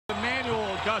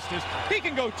Augustus. He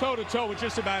can go toe-to-toe with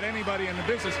just about anybody in the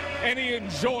business, and he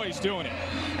enjoys doing it.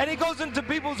 And he goes into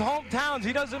people's hometowns.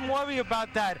 He doesn't worry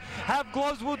about that. Have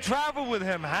gloves will travel with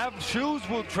him. Have shoes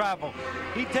will travel.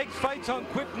 He takes fights on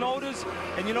quick notice,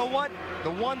 and you know what?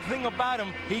 The one thing about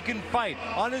him, he can fight.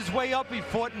 On his way up, he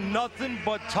fought nothing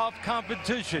but tough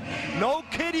competition. No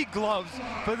kiddie gloves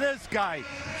for this guy.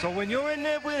 So when you're in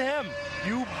there with him,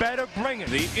 you better bring it.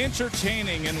 The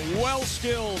entertaining and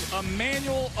well-skilled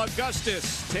Emanuel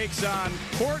Augustus takes on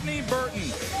Courtney Burton.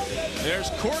 There's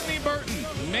Courtney Burton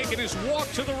making his walk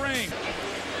to the ring.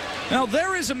 Now,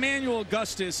 there is Emanuel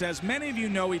Augustus. As many of you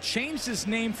know, he changed his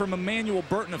name from Emanuel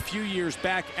Burton a few years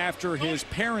back after his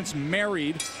parents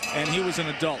married and he was an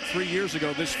adult. 3 years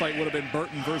ago, this fight would have been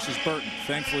Burton versus Burton.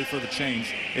 Thankfully for the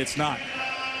change, it's not.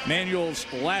 Emanuel's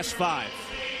last 5.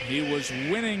 He was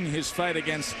winning his fight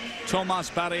against Tomas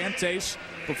Barrientos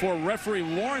before referee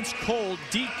Lawrence Cole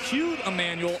DQ'd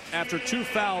Emanuel after 2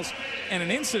 fouls and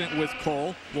an incident with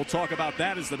Cole. We'll talk about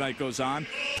that as the night goes on.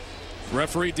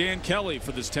 Referee Dan Kelly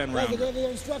for this 10-round. They gave you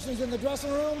instructions in the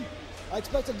dressing room. I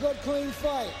expect a good, clean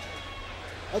fight.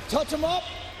 Let's touch him up.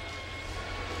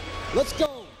 Let's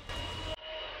go.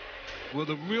 Will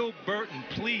the real Burton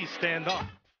please stand up?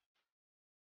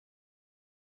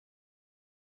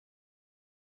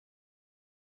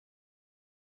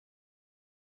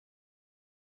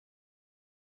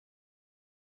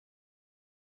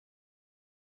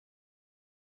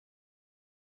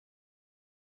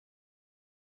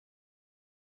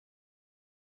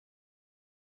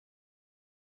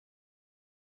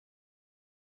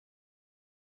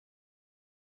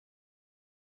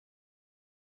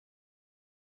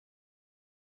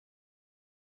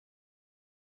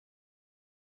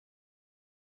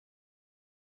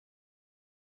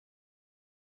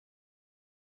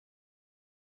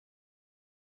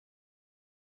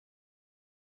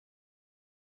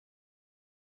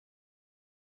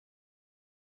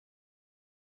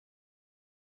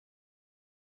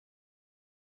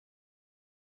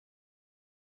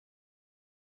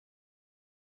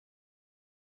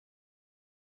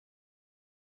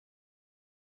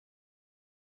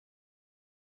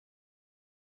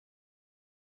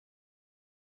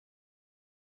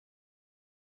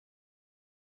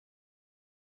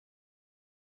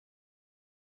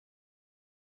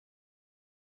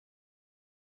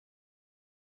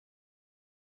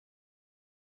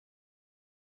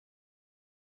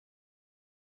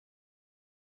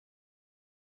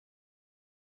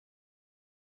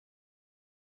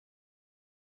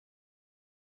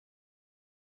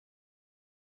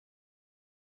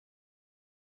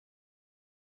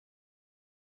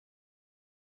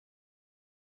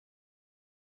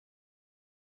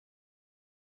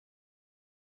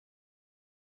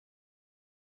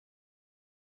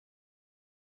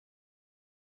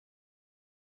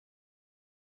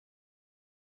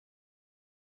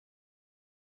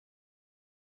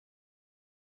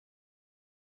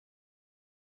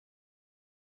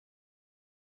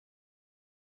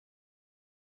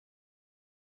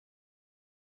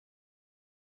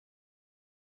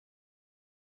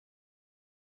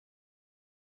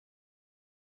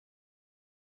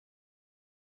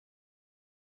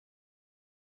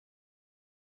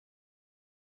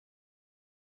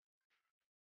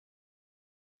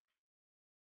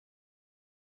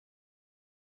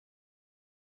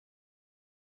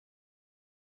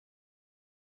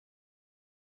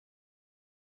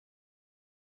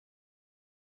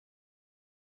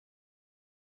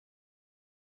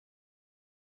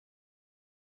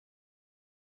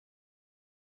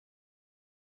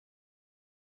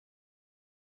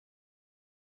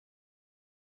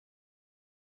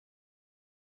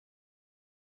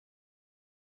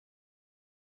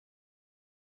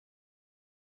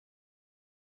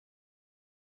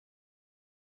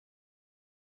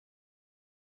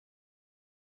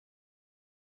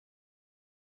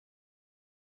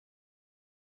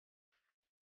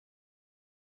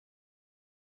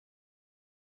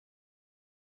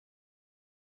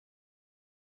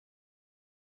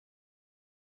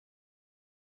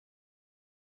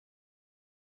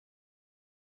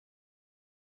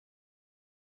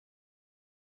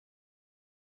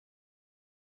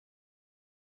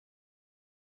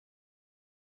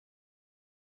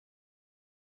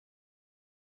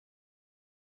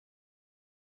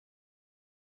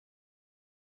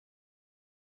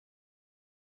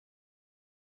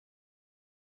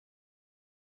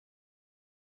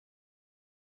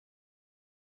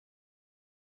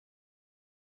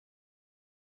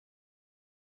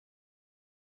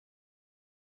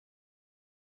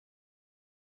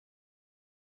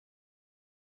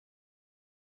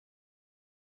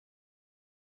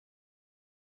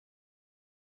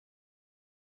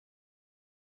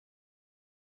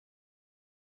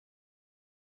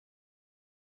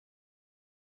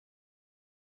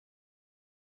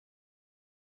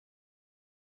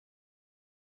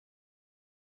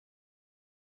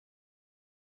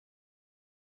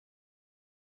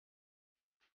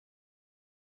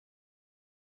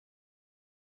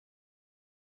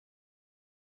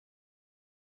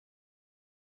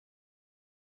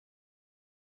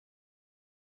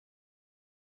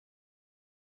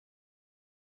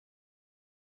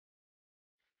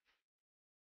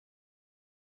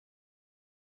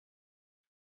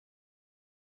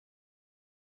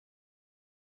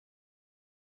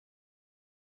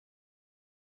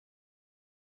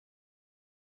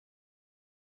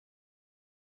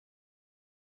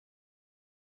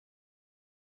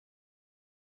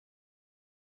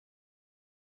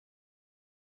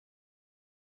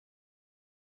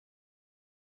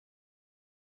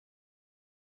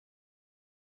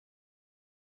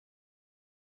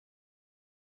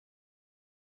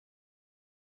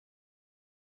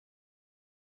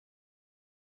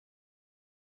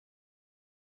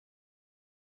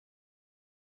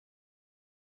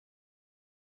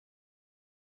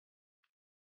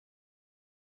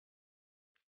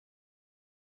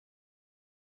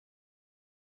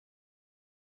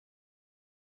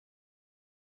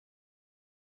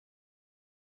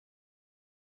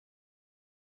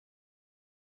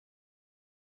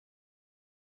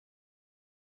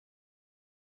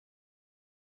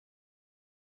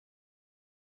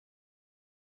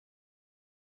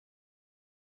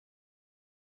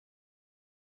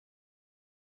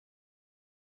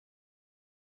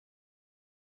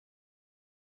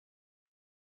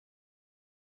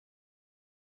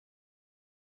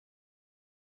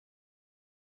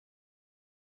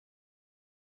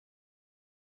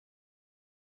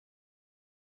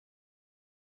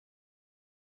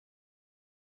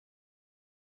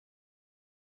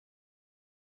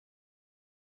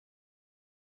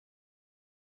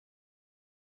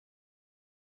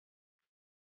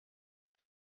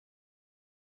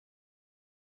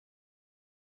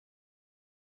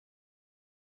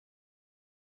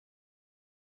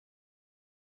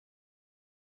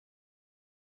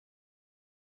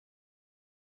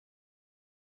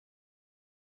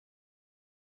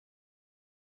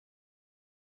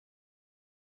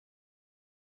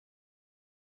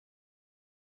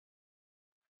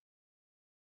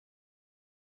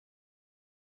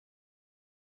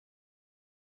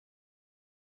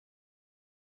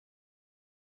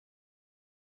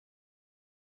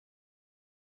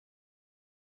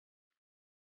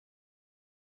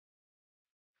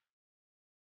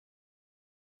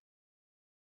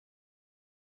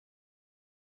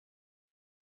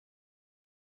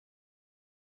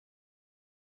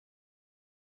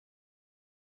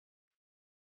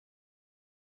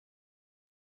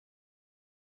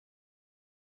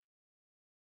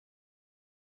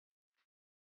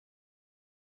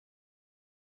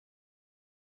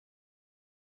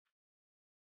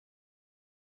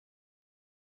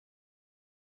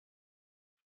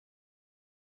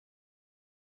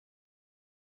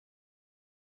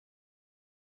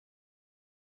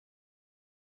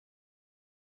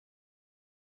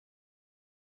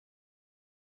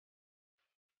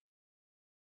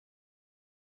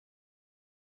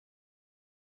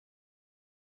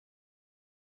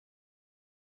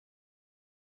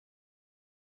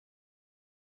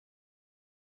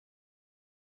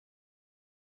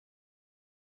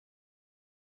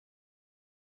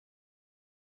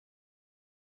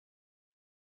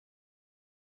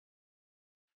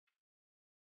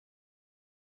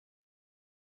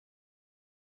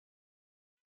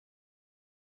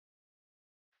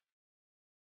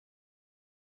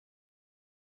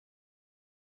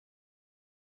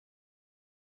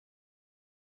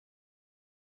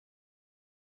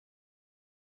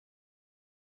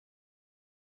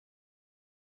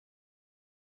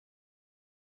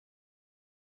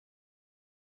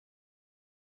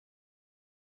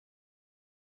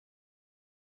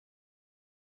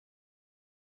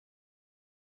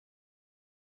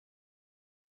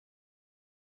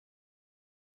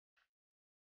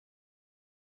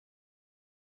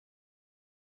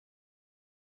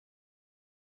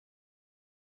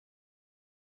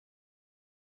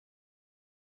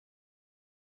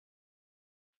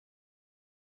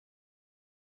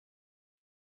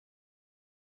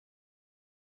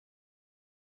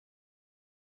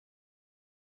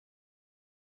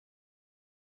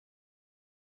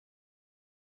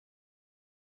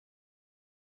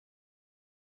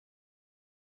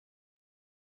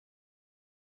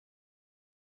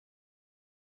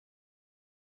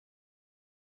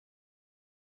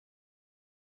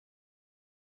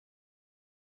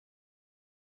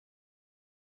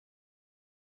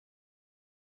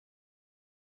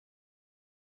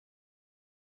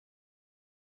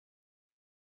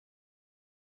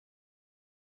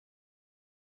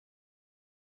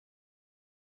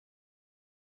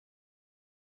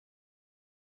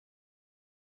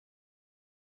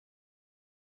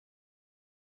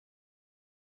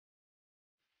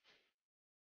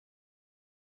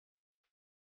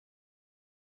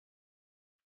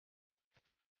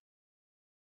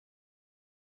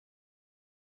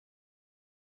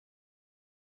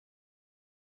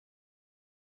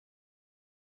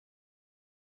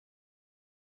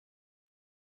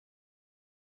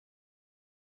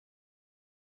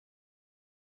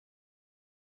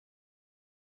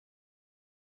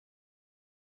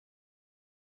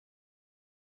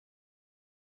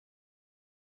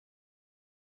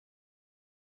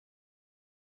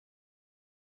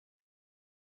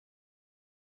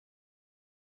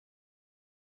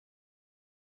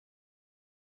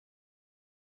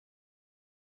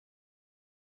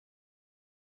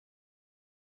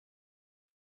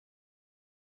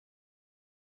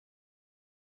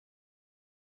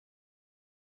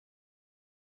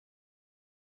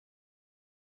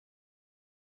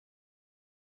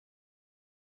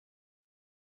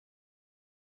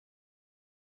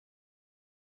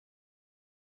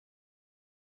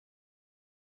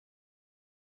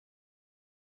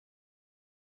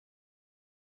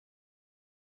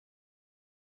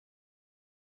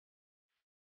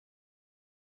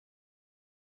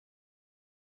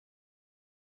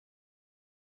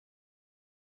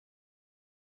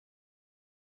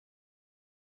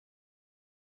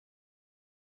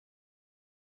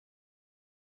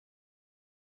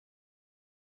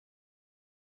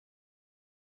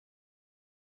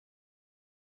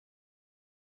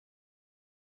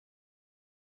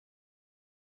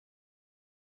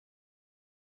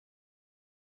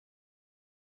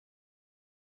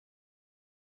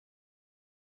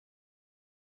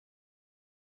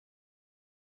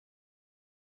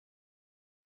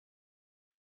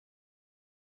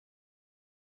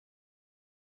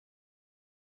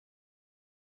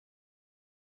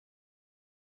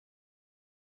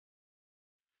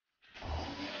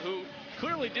 who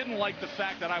clearly didn't like the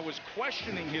fact that I was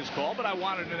questioning his call, but I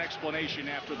wanted an explanation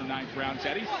after the 9th round,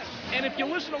 Teddy. And if you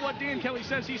listen to what Dan Kelly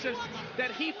says, he says that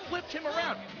he flipped him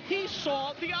around. He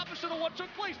saw the opposite of what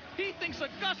took place. He thinks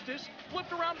Augustus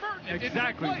flipped around Burton.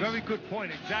 Exactly, very good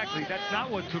point. Exactly, that's not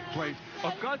what took place.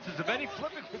 Augustus, if any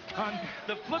flipping was done,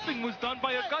 the flipping was done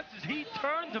by Augustus. He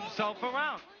turned himself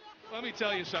around. Let me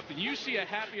tell you something. You see a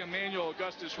happy Emanuel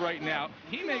Augustus right now.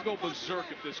 He may go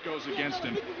berserk if this goes against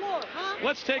him.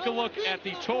 Let's take a look at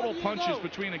the total punches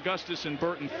between Augustus and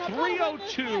Burton.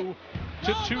 302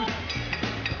 to 2.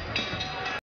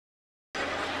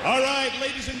 All right,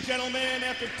 ladies and gentlemen,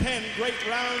 after 10 great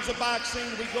rounds of boxing,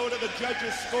 we go to the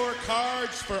judges'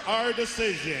 scorecards for our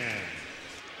decision.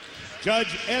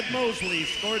 Judge Ed Mosley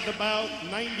scored the bout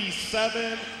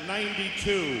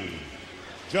 97-92.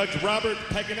 Judge Robert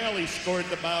Paganelli scored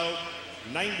the bout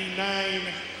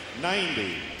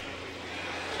 99-90.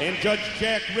 And Judge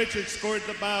Jack Richards scored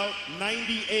the bout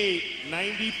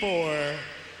 98-94.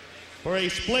 For a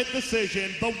split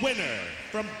decision, the winner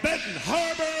from Benton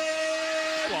Harbor,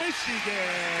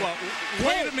 Michigan. Well,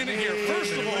 wait a minute here.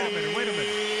 First of all, wait a minute.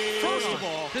 First of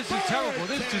all, this is terrible.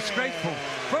 This is disgraceful.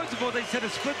 First of all, they said a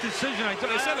split decision.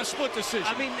 They said a split decision.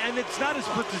 I mean, and it's not a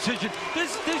split decision.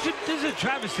 This is a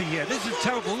travesty here. This is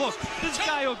terrible. Look, this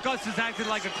guy Augustus acted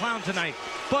like a clown tonight,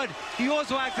 but he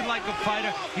also acted like a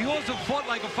fighter. He also fought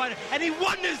like a fighter, and he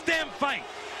won this damn fight.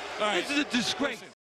 All right. This is a disgrace. Listen.